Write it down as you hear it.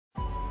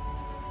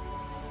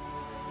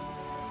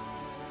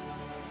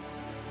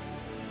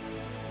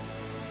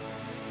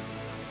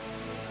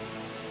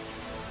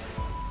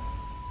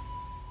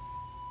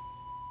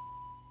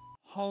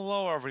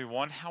Hello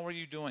everyone, how are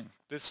you doing?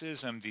 This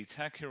is MD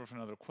Tech here with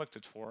another quick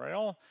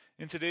tutorial.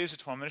 In today's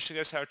tutorial, I'm going to show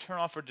you guys how to turn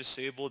off or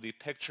disable the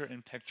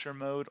picture-in-picture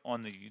mode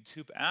on the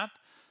YouTube app.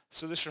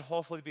 So this should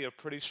hopefully be a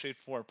pretty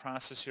straightforward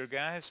process here,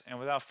 guys. And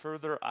without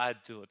further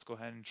ado, let's go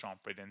ahead and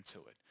jump right into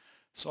it.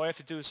 So all you have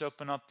to do is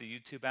open up the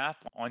YouTube app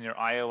on your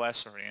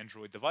iOS or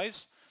Android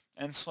device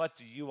and select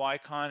the U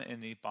icon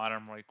in the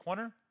bottom right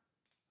corner.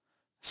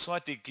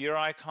 Select the gear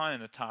icon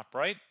in the top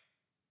right.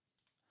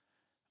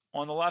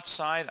 On the left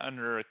side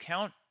under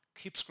Account,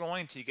 keep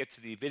scrolling until you get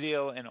to the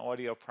Video and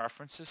Audio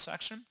Preferences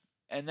section,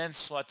 and then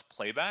select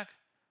Playback.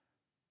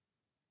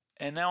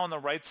 And now on the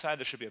right side,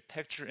 there should be a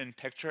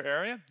Picture-in-Picture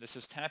area. This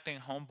is tapping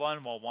Home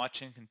button while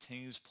watching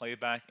continues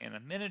playback in a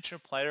miniature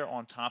player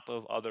on top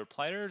of other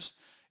players.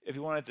 If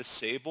you want to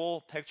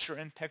disable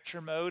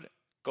Picture-in-Picture mode,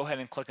 go ahead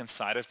and click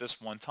inside of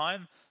this one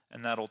time,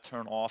 and that'll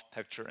turn off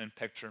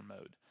Picture-in-Picture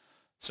mode.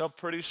 So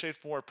pretty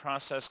straightforward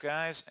process,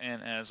 guys,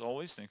 and as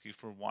always, thank you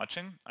for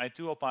watching. I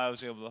do hope I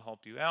was able to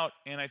help you out,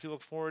 and I do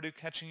look forward to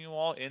catching you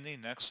all in the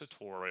next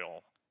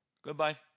tutorial. Goodbye.